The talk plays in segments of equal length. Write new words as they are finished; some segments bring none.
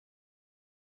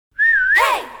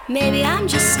Maybe I'm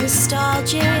just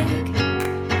nostalgic,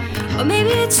 or maybe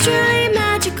it's truly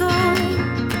magical.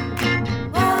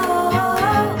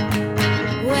 Oh,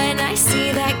 when I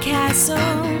see that castle,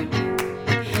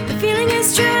 the feeling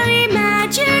is truly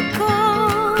magical.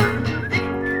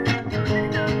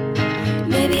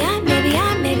 Maybe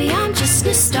I'm just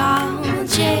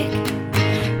nostalgic.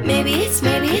 Maybe it's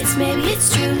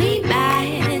truly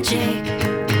magic.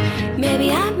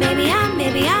 Maybe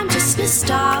I'm just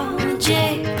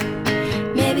nostalgic.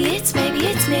 Maybe it's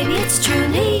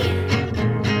truly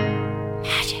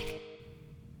magic.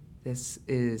 This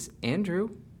is Andrew.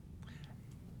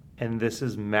 And this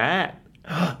is Matt.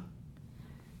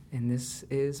 And this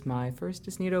is my first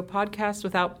Disneydo podcast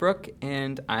without Brooke,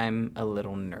 and I'm a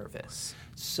little nervous.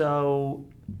 So,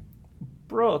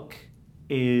 Brooke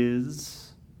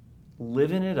is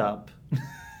living it up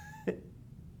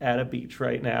at a beach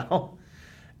right now,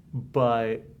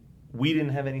 but we didn't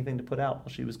have anything to put out while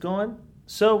she was gone,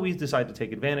 so we decided to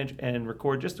take advantage and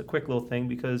record just a quick little thing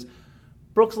because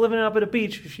Brooke's living it up at a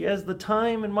beach. She has the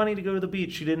time and money to go to the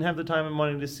beach. She didn't have the time and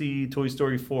money to see Toy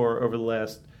Story 4 over the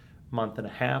last month and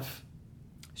a half.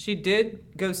 She did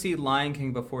go see Lion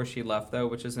King before she left, though,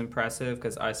 which is impressive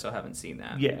because I still haven't seen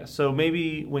that. Yeah, so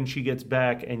maybe when she gets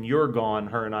back and you're gone,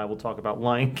 her and I will talk about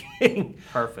Lion King.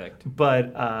 Perfect.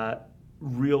 But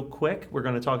real quick, we're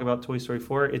going to talk about Toy Story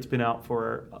 4. It's been out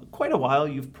for quite a while.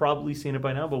 You've probably seen it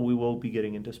by now, but we will be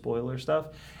getting into spoiler stuff.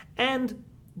 And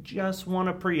just want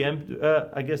to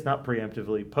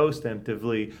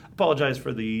post-emptively apologize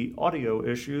for the audio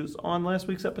issues on last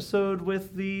week's episode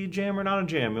with the jam or not a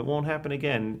jam. It won't happen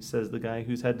again, says the guy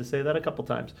who's had to say that a couple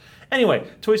times. Anyway,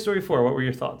 Toy Story 4, what were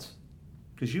your thoughts?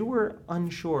 Because you were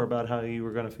unsure about how you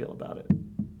were going to feel about it.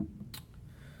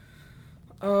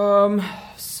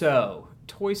 So,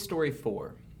 Toy Story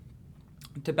 4.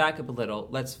 To back up a little,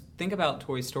 let's think about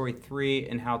Toy Story 3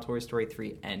 and how Toy Story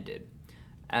 3 ended.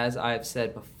 As I've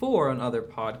said before on other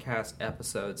podcast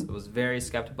episodes, I was very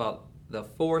skeptical about the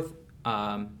fourth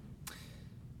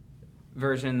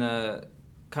version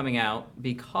coming out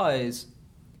because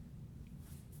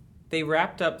they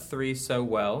wrapped up 3 so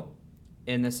well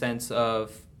in the sense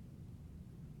of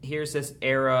here's this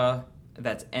era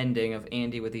that's ending of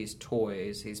Andy with these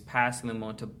toys. He's passing them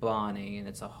on to Bonnie, and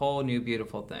it's a whole new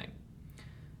beautiful thing.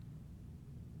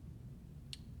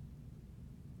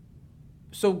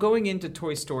 So going into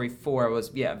Toy Story 4, I was,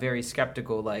 very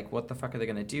skeptical, like, what the fuck are they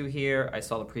going to do here? I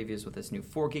saw the previews with this new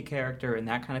Forky character, and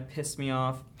that kind of pissed me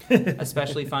off,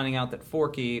 especially finding out that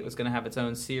Forky was going to have its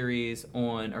own series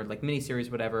on, or like mini-series,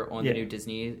 whatever, on the new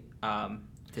on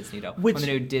the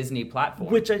new Disney platform.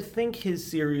 Which I think his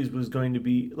series was going to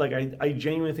be, like, I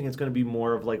genuinely think it's going to be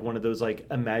more of, like, one of those, like,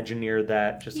 Imagineer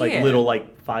that, just, like, little,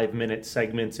 like, 5-minute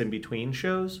segments in between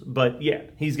shows. But, yeah,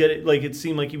 he's getting, like, it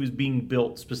seemed like he was being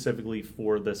built specifically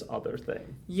for this other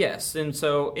thing. Yes, and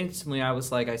so instantly I was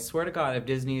like, I swear to God, if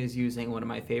Disney is using one of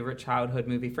my favorite childhood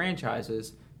movie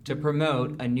franchises to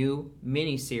promote a new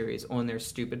mini-series on their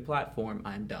stupid platform,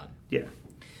 I'm done. Yeah.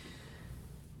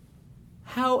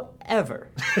 However,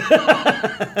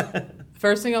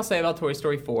 first thing I'll say about Toy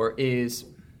Story 4 is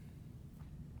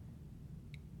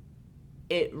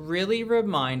it really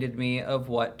reminded me of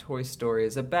what Toy Story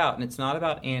is about. And it's not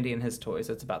about Andy and his toys,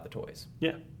 it's about the toys.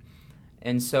 Yeah.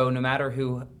 And so no matter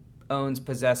who owns,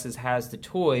 possesses, has the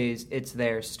toys, it's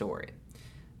their story.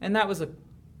 And that was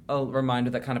a reminder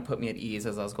that kind of put me at ease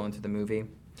as I was going through the movie.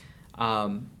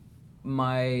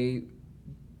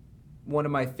 One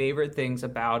of my favorite things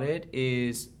about it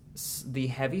is the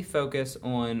heavy focus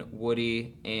on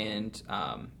Woody and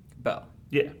Bo.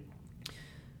 Yeah.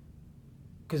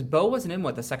 Because Bo wasn't in,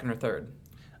 the second or third?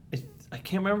 I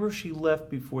can't remember if she left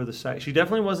before the second. She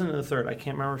definitely wasn't in the third. I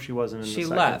can't remember if she wasn't in the second.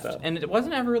 She left, though. and it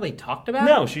wasn't ever really talked about?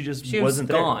 No, she wasn't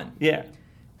there. Gone. Yeah.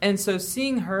 And so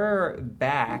seeing her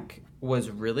back was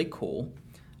really cool.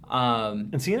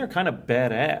 And seeing her kind of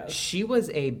badass. She was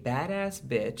a badass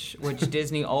bitch, which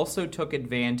Disney also took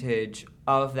advantage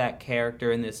of that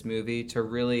character in this movie to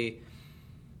really,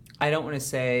 I don't want to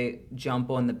say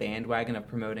jump on the bandwagon of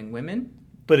promoting women.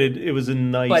 But it was a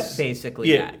nice... But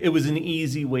basically, yeah. It was an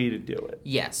easy way to do it.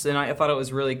 Yes, and I thought it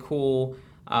was really cool.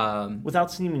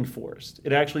 Without seeming forced.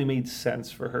 It actually made sense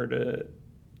for her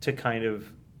to kind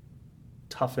of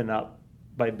toughen up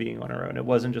by being on her own. It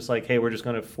wasn't just like, hey, we're just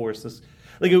going to force this...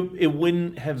 Like, it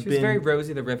wouldn't have been... She was very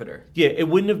Rosie the Riveter. Yeah, it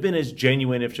wouldn't have been as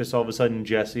genuine if just all of a sudden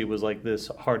Jessie was like this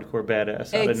hardcore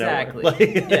badass out of nowhere.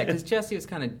 Yeah, because Jessie was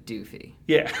kind of doofy.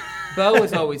 Yeah. Bo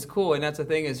was always cool, and that's the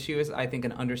thing is she was, I think,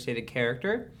 an understated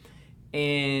character.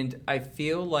 And I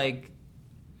feel like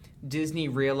Disney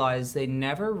realized they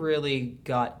never really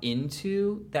got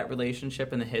into that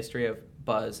relationship in the history of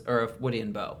Buzz or of Woody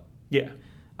and Bo. Yeah.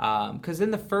 Because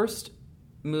in the first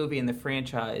movie in the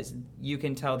franchise, you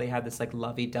can tell they had this like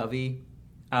lovey-dovey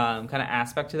kind of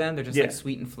aspect to them. They're just like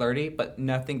sweet and flirty, but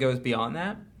nothing goes beyond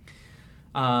that.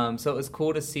 So it was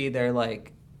cool to see their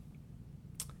like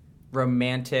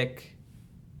romantic,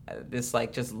 this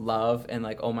like just love and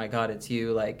like, oh my God, it's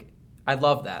you. Like, I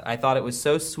love that. I thought it was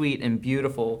so sweet and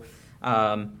beautiful.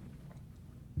 And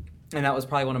that was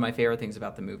probably one of my favorite things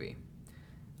about the movie.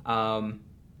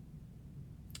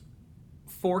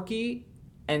 Forky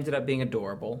ended up being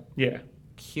adorable. Yeah.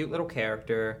 Cute little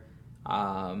character.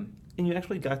 And you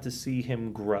actually got to see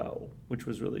him grow, which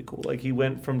was really cool. Like, he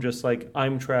went from just like,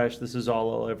 I'm trash, this is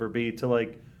all I'll ever be, to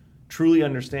like truly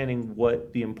understanding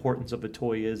what the importance of a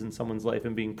toy is in someone's life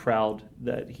and being proud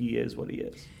that he is what he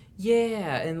is.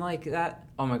 Yeah, and like that,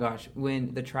 oh my gosh,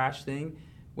 when the trash thing,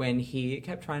 when he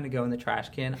kept trying to go in the trash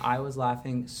can, I was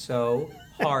laughing so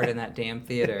hard in that damn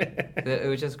theater. It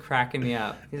was just cracking me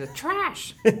up. He's like,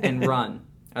 trash! And run.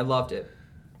 I loved it.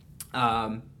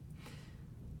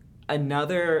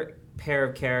 Another pair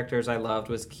of characters I loved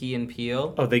was Key and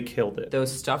Peele. Oh, they killed it.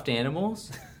 Those stuffed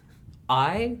animals.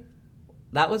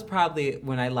 That was probably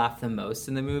when I laughed the most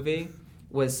in the movie.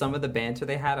 Was some of the banter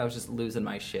they had, I was just losing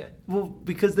my shit. Well,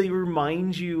 because they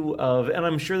remind you of, and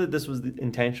I'm sure that this was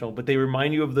intentional, but they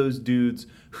remind you of those dudes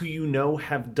who you know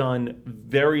have done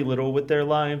very little with their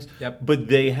lives, but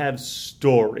they have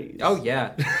stories. Oh,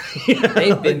 yeah.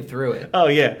 They've been through it. Oh,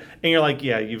 yeah. And you're like,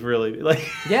 yeah, you've really, like...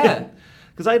 Yeah.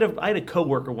 Because I had a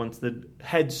coworker once that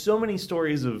had so many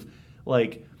stories of,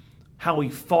 like, how he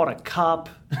fought a cop...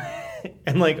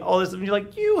 and like all this, and you're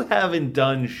like, you haven't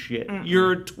done shit. Mm-mm.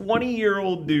 You're a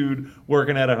 20-year-old dude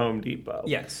working at a Home Depot.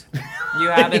 Yes, you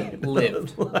haven't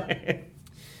lived.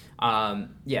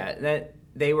 That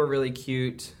they were really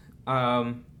cute.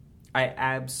 I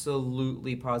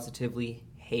absolutely, positively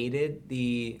hated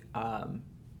the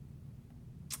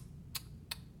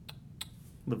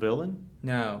villain.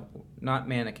 No, not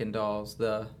mannequin dolls.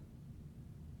 The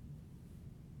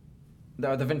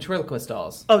ventriloquist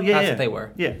dolls. Oh, yeah, That's what they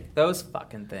were. Yeah. Those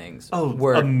fucking things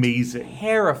were amazing.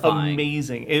 Terrifying.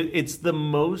 Amazing. It's the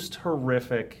most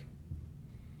horrific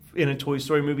in a Toy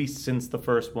Story movie since the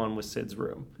first one with Sid's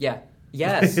room. Yeah.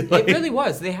 Yes. It really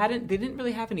was. They didn't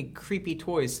really have any creepy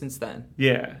toys since then.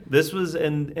 Yeah. This was,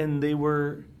 and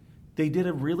they did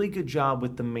a really good job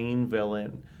with the main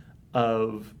villain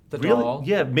of the doll.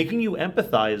 Yeah, making you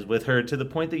empathize with her to the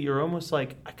point that you're almost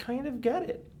like, I kind of get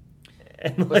it.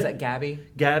 Was that Gabby?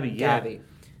 Gabby, yeah. Gabby.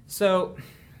 So,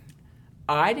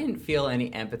 I didn't feel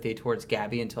any empathy towards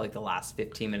Gabby until like the last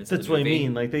 15 minutes That's of the movie.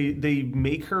 That's what I mean. Like, they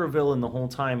make her a villain the whole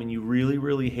time, and you really,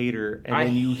 really hate her. And I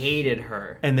hated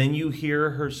her. And then you hear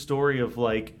her story of,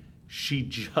 like, she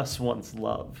just wants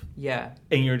love. Yeah.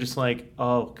 And you're just like,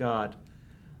 oh, God.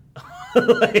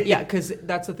 Yeah, because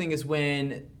that's the thing is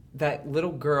when that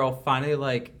little girl finally,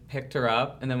 like, picked her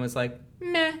up and then was like,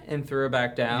 meh, and threw her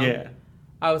back down. Yeah.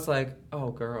 I was like, oh,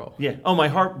 girl. Yeah. Oh, my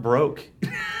heart broke.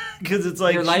 Because it's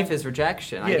like... Your life is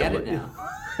rejection. I get it now.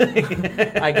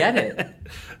 I get it.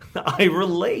 I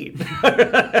relate.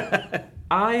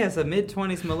 I, as a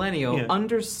mid-20s millennial,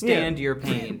 understand your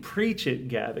pain. Preach it,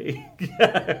 Gabby.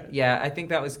 Yeah, I think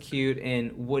that was cute.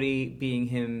 And Woody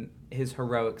being his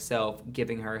heroic self,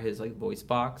 giving her his like voice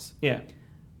box. Yeah.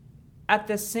 At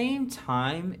the same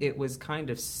time, it was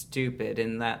kind of stupid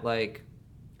in that, like...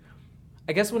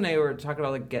 I guess when they were talking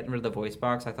about like getting rid of the voice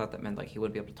box, I thought that meant like he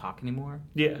wouldn't be able to talk anymore.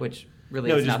 Yeah, which really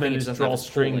no, is it just nothing. meant his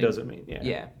drawstring doesn't mean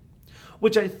yeah.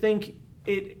 Which I think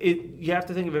it you have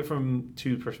to think of it from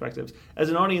two perspectives. As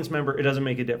an audience member, it doesn't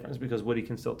make a difference because Woody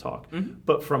can still talk. Mm-hmm.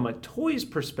 But from a toy's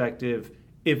perspective,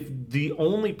 if the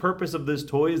only purpose of this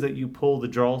toy is that you pull the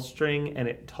drawstring and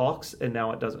it talks, and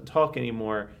now it doesn't talk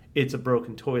anymore, it's a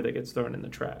broken toy that gets thrown in the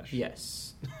trash.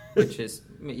 Yes, which is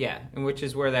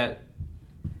where that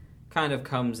kind of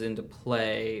comes into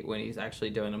play when he's actually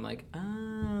doing. I'm like,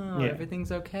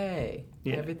 everything's okay.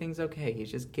 Yeah. Everything's okay.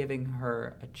 He's just giving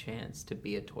her a chance to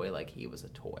be a toy like he was a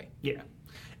toy. Yeah.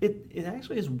 It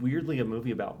actually is weirdly a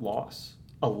movie about loss.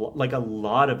 Like a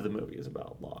lot of the movie is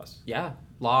about loss. Yeah.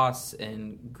 Loss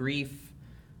and grief.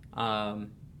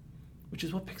 Which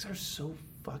is what Pixar's so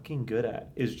fucking good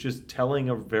at, is just telling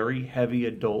a very heavy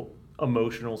adult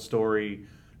emotional story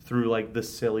through like the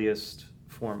silliest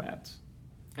formats.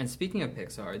 And speaking of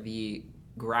Pixar, the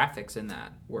graphics in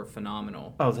that were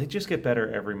phenomenal. Oh, they just get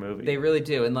better every movie. They really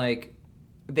do. And, like,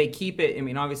 they keep it... I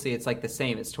mean, obviously, it's, like, the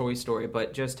same. It's Toy Story.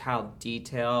 But just how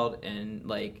detailed and,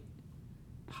 like,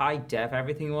 high def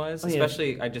everything was.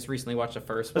 Especially, I just recently watched the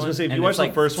first one. I was going to say, if you watch watch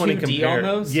the first one and 2D compare...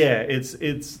 almost? Yeah,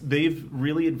 it's they've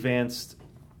really advanced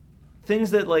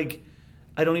things that, like,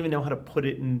 I don't even know how to put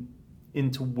it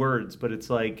into words, but it's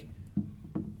like,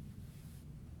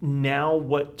 now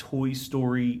what Toy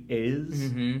Story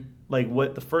is, like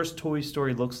what the first Toy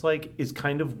Story looks like, is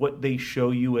kind of what they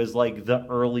show you as like the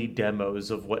early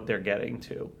demos of what they're getting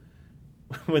to.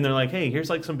 When they're like, hey, here's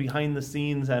like some behind the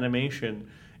scenes animation.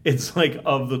 It's like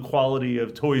of the quality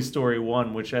of Toy Story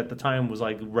 1, which at the time was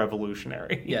like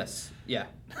revolutionary. Yes. Yeah.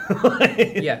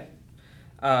 Yeah.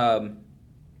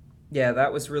 Yeah,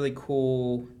 that was really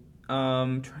cool.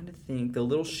 Trying to think. The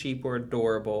little sheep were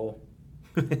adorable.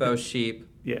 Those sheep.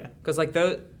 Yeah. Because like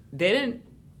they didn't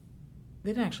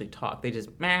actually talk. They just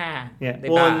Yeah. They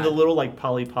well, bad. and the little like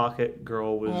Polly Pocket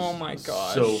girl was oh my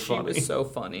gosh, so she funny. was so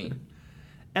funny.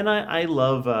 And I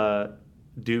love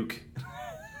Duke.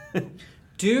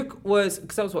 Duke was,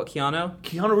 because that was what,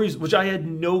 Keanu Reeves, which I had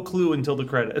no clue until the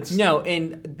credits. No,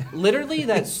 and literally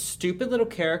that stupid little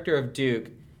character of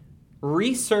Duke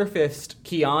resurfaced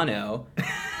Keanu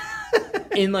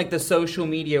in like the social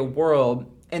media world.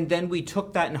 And then we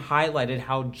took that and highlighted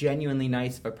how genuinely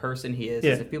nice of a person he is,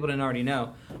 as if people didn't already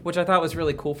know, which I thought was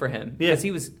really cool for him. Yeah. Because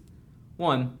he was,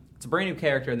 one, it's a brand new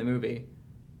character in the movie,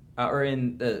 or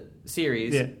in the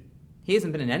series. Yeah. He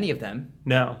hasn't been in any of them.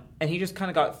 No. And he just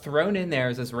kind of got thrown in there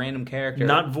as this random character.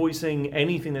 Not voicing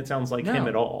anything that sounds like him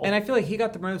at all. And I feel like he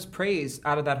got the most praise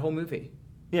out of that whole movie.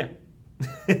 Yeah.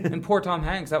 And poor Tom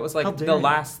Hanks, that was like the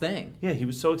last thing. Yeah, he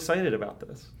was so excited about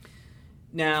this.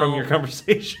 Now, from your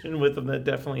conversation with him, that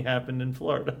definitely happened in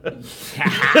Florida.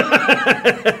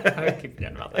 I keep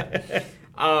forgetting about that.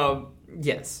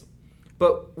 Yes.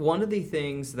 But one of the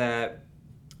things that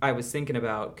I was thinking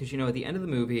about, because, at the end of the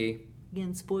movie,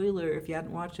 again, spoiler if you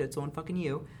hadn't watched it, so on fucking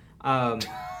you.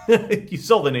 You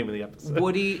saw the name of the episode.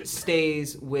 Woody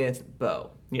stays with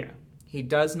Bo. Yeah. He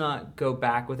does not go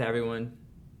back with everyone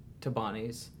to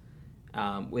Bonnie's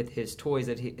with his toys,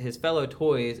 his fellow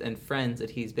toys and friends that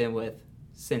he's been with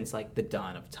since like the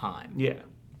dawn of time. Yeah.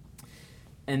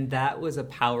 And that was a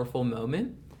powerful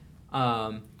moment.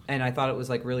 And I thought it was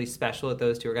like really special that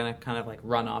those two are going to kind of like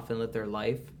run off and live their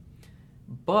life.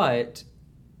 But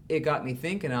it got me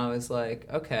thinking. I was like,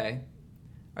 okay,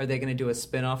 are they going to do a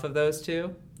spin-off of those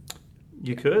two?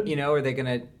 You could. Are they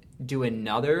going to do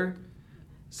another?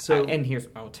 So, and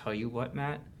I'll tell you what,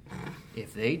 Matt.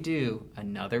 If they do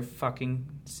another fucking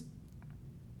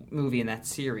movie in that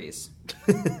series,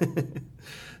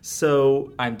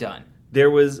 so I'm done.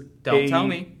 Don't tell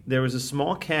me. There was a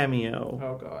small cameo.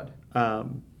 Oh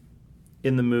God.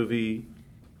 In the movie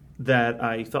that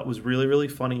I thought was really, really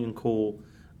funny and cool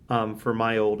for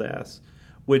my old ass,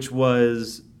 which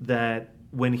was that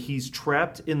when he's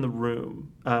trapped in the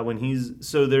room,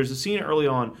 so there's a scene early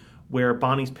on where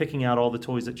Bonnie's picking out all the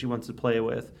toys that she wants to play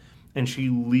with, and she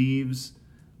leaves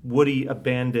Woody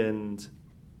abandoned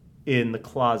in the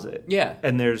closet. Yeah.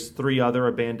 And there's 3 other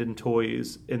abandoned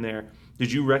toys in there.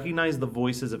 Did you recognize the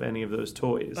voices of any of those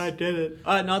toys? I didn't.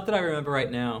 Not that I remember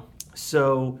right now.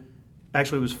 So,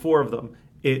 actually it was 4 of them.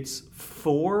 It's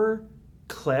 4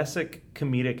 classic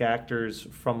comedic actors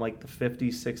from like the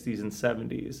 50s, 60s, and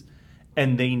 70s.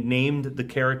 And they named the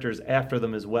characters after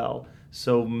them as well.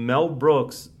 So Mel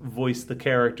Brooks voiced the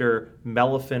character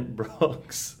Melephant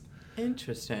Brooks.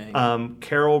 Interesting.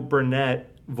 Carol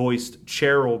Burnett voiced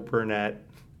Cheryl Burnett.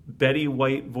 Betty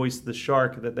White voiced the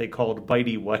shark that they called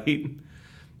Bitey White.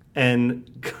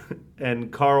 And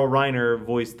Carl Reiner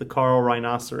voiced the Carl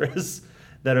Rhinoceros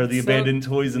that are the abandoned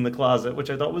toys in the closet, which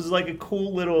I thought was like a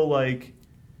cool little like,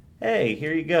 hey,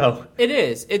 here you go. It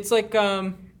is. It's like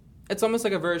it's almost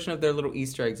like a version of their little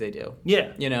Easter eggs they do.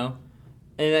 Yeah.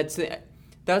 And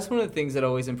that's one of the things that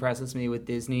always impresses me with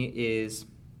Disney is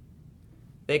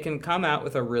they can come out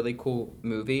with a really cool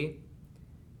movie,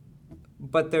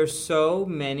 but there's so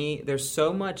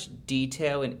much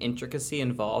detail and intricacy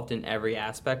involved in every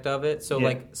aspect of it. So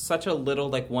like such a little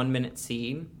like 1-minute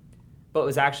scene, but it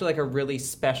was actually like a really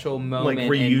special moment, like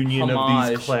reunion of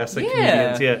these classic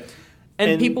comedians. Yeah.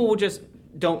 And people will just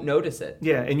don't notice it.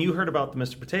 Yeah, and you heard about the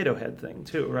Mr. Potato Head thing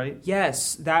too, right?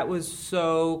 Yes, that was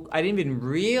so... I didn't even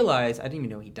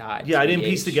know he died. Yeah, I didn't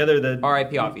piece together that...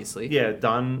 R.I.P. obviously. Yeah,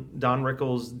 Don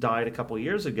Rickles died a couple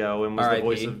years ago and was the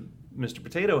voice of Mr.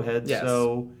 Potato Head. Yes.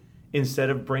 So instead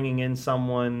of bringing in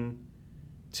someone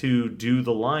to do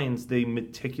the lines, they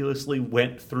meticulously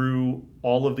went through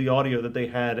all of the audio that they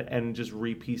had and just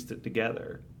re-pieced it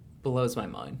together. Blows my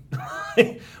mind.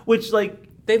 Which, like...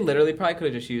 They literally probably could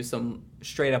have just used some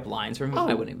straight-up lines from him.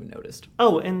 I wouldn't even noticed.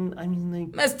 Oh, and I mean, like...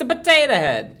 Mr. Potato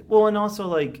Head! Well, and also,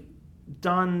 like,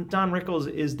 Don Rickles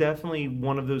is definitely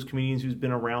one of those comedians who's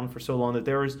been around for so long that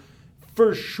there is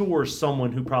for sure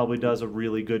someone who probably does a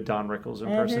really good Don Rickles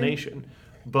impersonation.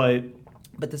 But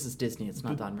this is Disney. It's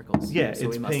not Don Rickles. Yeah,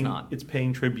 so it's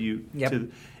paying tribute Yep.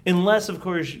 to, unless of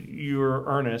course you're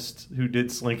Ernest, who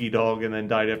did Slinky Dog and then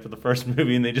died after the first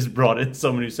movie, and they just brought in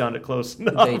someone who sounded close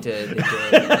enough. They did.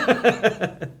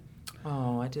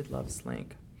 Oh, I did love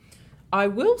Slink. I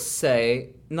will say,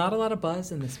 not a lot of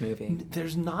buzz in this movie.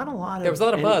 There's not a lot of... There was a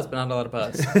lot of buzz, but not a lot of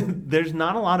buzz. There's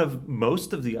not a lot of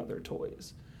most of the other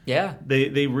toys. Yeah.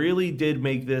 They really did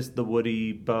make this the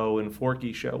Woody, Bo, and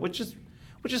Forky show, which is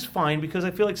fine, because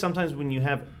I feel like sometimes when you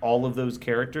have all of those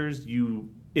characters,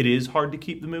 it is hard to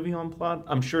keep the movie on plot.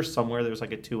 I'm sure somewhere there's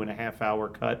like a 2.5 hour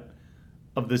cut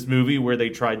of this movie where they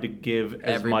tried to give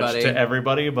as much to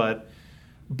everybody, but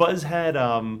Buzz had...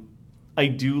 I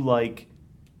do like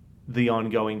the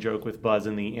ongoing joke with Buzz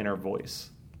and the inner voice.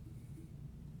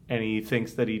 And he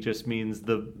thinks that he just means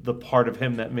the part of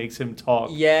him that makes him talk.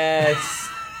 Yes.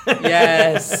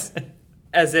 Yes.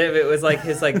 As if it was like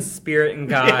his spirit and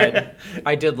guide. Yeah.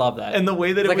 I did love that. And the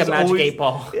way that it was like a magic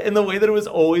 8-ball. And the way that it was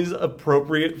always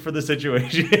appropriate for the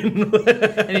situation.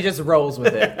 And he just rolls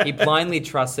with it. He blindly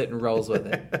trusts it and rolls with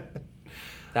it.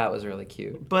 That was really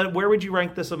cute. But where would you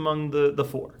rank this among the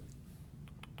four?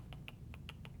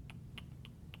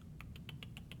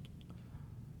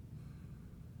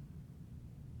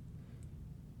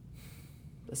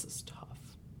 This is tough.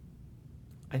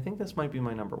 I think this might be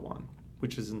my number one,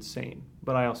 which is insane.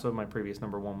 But I also, my previous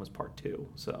number one was part 2,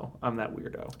 so I'm that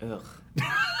weirdo.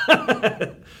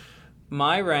 Ugh.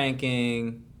 My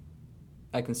ranking,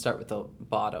 I can start with the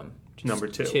bottom. Number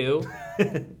 2. 2,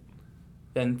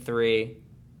 then 3.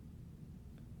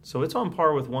 So it's on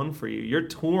par with 1 for you. You're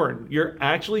torn. You're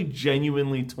actually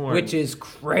genuinely torn. Which is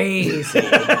crazy.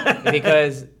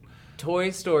 Because Toy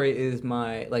Story is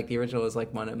the original is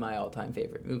one of my all-time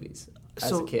favorite movies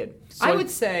as a kid. So I would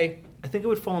say... I think it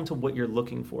would fall into what you're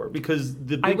looking for, because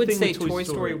the big I would thing say with Toy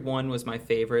Story 1 was my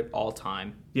favorite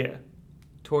all-time. Yeah.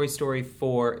 Toy Story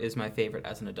 4 is my favorite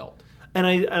as an adult. And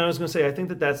I was going to say, I think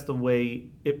that that's the way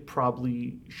it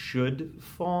probably should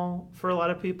fall for a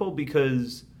lot of people,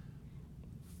 because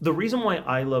the reason why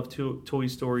I love Toy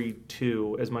Story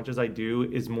 2 as much as I do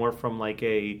is more from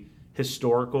a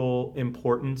historical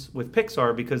importance with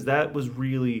Pixar, because that was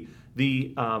really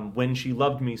the When She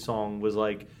Loved Me song was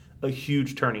a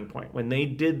huge turning point. When they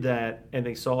did that and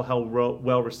they saw how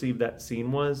well received that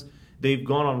scene was, they've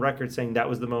gone on record saying that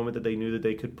was the moment that they knew that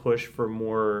they could push for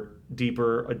more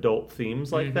deeper adult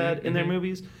themes like that in their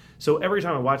movies. So every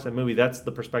time I watch that movie, that's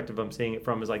the perspective I'm seeing it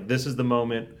from, is this is the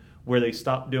moment where they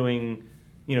stopped doing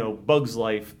Bug's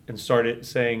Life and started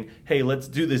saying, hey, let's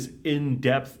do this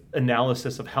in-depth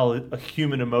analysis of how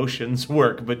human emotions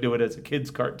work, but do it as a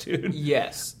kid's cartoon.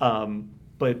 Yes.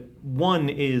 But 1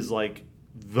 is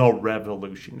the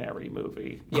revolutionary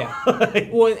movie. Yeah.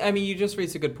 Well, I mean, you just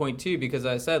raised a good point too, because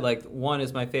I said 1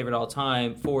 is my favorite all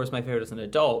time, 4 is my favorite as an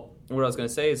adult. What I was going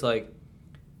to say is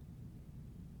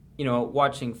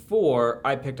watching 4,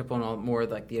 I picked up on more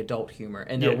the adult humor,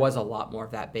 and there was a lot more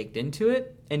of that baked into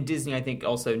it. And Disney, I think,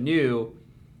 also knew,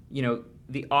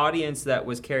 the audience that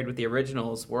was carried with the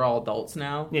originals were all adults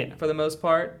now, for the most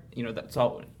part. That's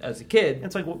all as a kid.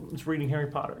 It's it's reading Harry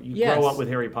Potter. You grow up with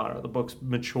Harry Potter. The books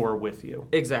mature with you.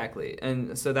 Exactly.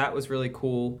 And so that was really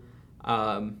cool.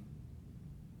 I'm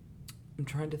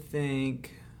trying to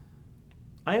think.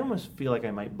 I almost feel like I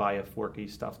might buy a Forky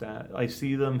stuffed animal. I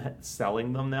see them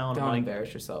selling them now. And Don't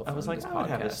embarrass yourself. I was I would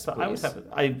have it.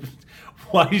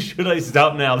 Why should I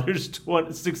stop now? There's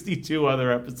 62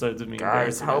 other episodes of me.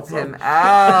 Guys, help him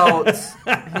out.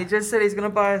 He just said he's going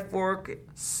to buy a Fork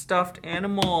stuffed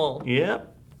animal.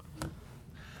 Yep.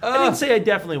 I didn't say I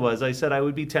definitely was. I said I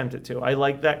would be tempted to. I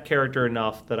like that character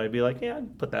enough that I'd be like, yeah,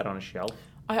 I'd put that on a shelf.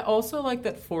 I also like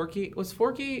that Forky... Was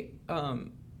Forky...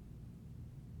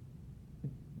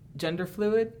 gender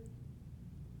fluid?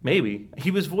 Maybe. He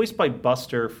was voiced by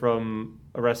Buster from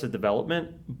Arrested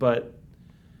Development, but...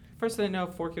 First, I didn't know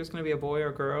if Forky was going to be a boy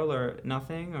or girl or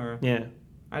nothing, or... Yeah.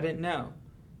 I didn't know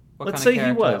what Let's kind say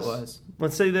of he character that was.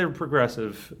 Let's say they're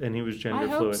progressive and he was gender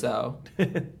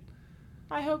fluid.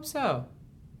 I hope so.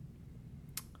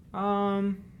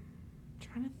 Trying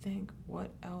to think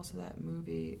what else of that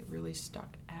movie really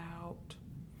stuck out.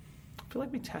 I feel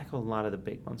like we tackled a lot of the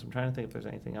big ones. I'm trying to think if there's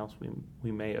anything else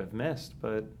we may have missed,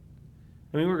 but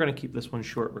I mean, we're going to keep this one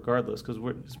short regardless, because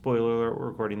spoiler alert, we're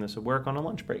recording this at work on a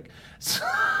lunch break. So.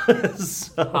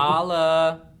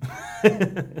 Holla.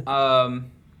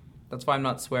 That's why I'm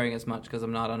not swearing as much, because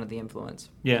I'm not under the influence.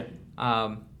 Yeah.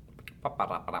 Yeah.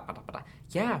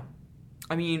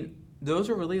 I mean, those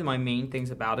are really my main things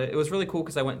about it. It was really cool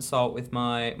because I went and saw it with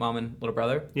my mom and little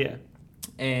brother. Yeah.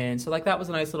 And so, like, that was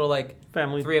a nice little, like,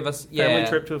 Family. three of us. Family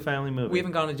trip to a family movie. We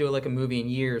haven't gone to do, like, a movie in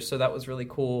years, so that was really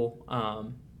cool.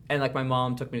 And, like, my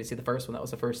mom took me to see the first one. That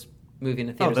was the first movie in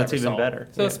the theaters I that's ever even saw. better.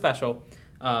 So it's special.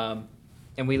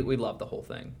 And we loved the whole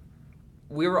thing.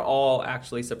 We were all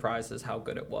actually surprised as how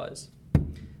good it was.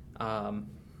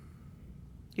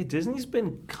 Yeah, Disney's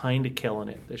been kind of killing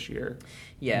it this year.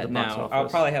 Yeah, now I'll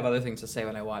probably have other things to say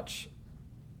when I watch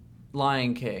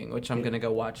Lion King, which I'm going to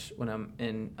go watch when I'm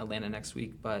in Atlanta next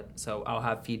week. So I'll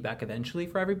have feedback eventually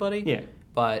for everybody. Yeah.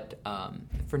 But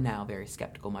for now, very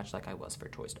skeptical, much like I was for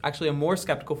Toy Story. Actually, I'm more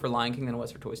skeptical for Lion King than I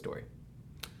was for Toy Story.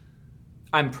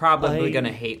 I'm probably going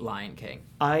to hate Lion King.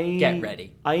 Get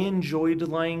ready. I enjoyed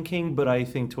Lion King, but I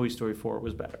think Toy Story 4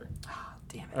 was better. Oh,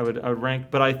 damn it. I would rank,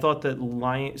 but I thought that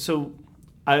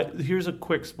here's a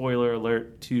quick spoiler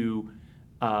alert to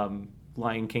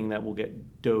Lion King that we'll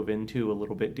get dove into a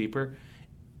little bit deeper.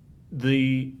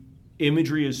 The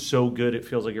imagery is so good it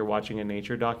feels like you're watching a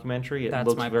nature documentary. It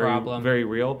looks very, very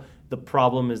real. The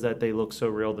problem is that they look so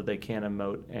real that they can't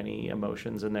emote any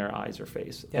emotions in their eyes or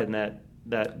face, and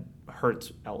that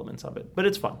hurts elements of it. But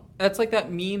it's fun. That's like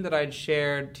that meme that I'd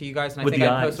shared to you guys, and With I think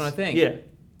the I eyes. posted on a thing. Yeah.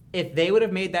 If they would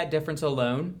have made that difference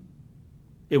alone,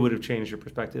 it would have changed your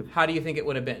perspective. How do you think it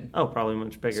would have been? Oh, probably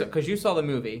much bigger. Because you saw the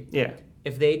movie. Yeah.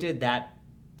 If they did that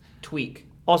tweak.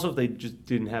 Also, if they just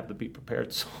didn't have the Be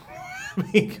Prepared song.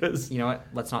 Because you know what?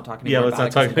 Let's not talk anymore about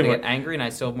it. I'm going to get angry and I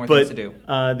still have more things to do.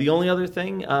 The only other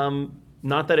thing,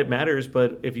 not that it matters,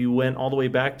 but if you went all the way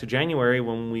back to January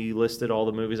when we listed all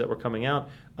the movies that were coming out,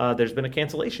 there's been a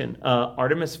cancellation.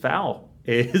 Artemis Fowl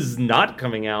is not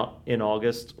coming out in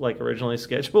August like originally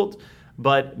scheduled,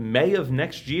 but May of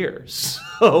next year.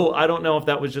 So I don't know if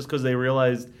that was just because they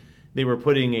realized they were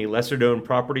putting a lesser-known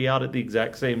property out at the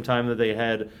exact same time that they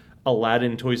had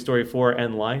Aladdin, Toy Story 4,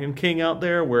 and Lion King out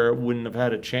there where it wouldn't have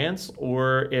had a chance,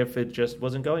 or if it just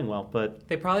wasn't going well. But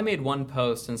they probably made one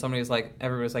post and everybody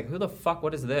was like, who the fuck,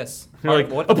 what is this? They're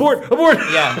like, abort!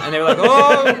 Yeah, and they were like,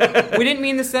 oh, we didn't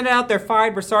mean to send it out, they're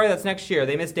fired, we're sorry, that's next year.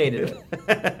 They misdated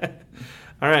it.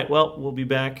 All right, well, we'll be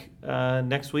back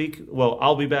next week. Well,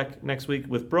 I'll be back next week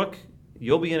with Brooke.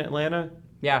 You'll be in Atlanta.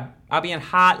 Yeah, I'll be in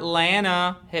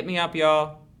Hotlanta. Hit me up,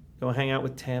 y'all. Go hang out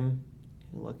with Tim.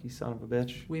 You lucky son of a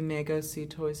bitch. We may go see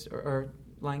Toy Story or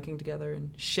Lion King together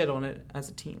and shit on it as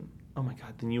a team. Oh my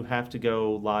god, then you have to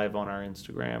go live on our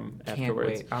Instagram afterwards. Can't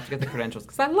wait. I'll have to get the credentials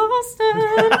because I lost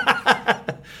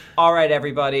it. All right,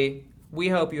 everybody. We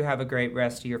hope you have a great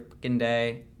rest of your fucking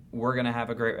day. We're going to have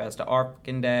a great rest of our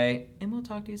fucking day. And we'll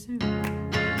talk to you soon.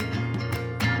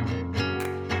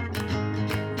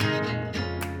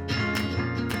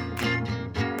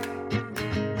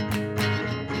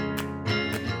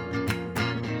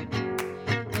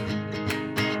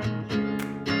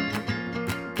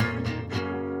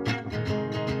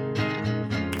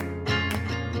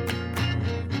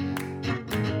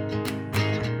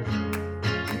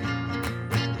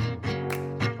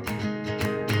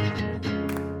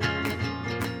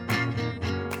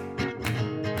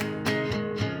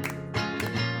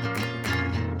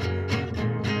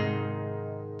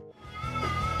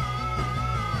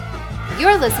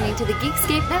 You're listening to the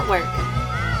Geekscape Network.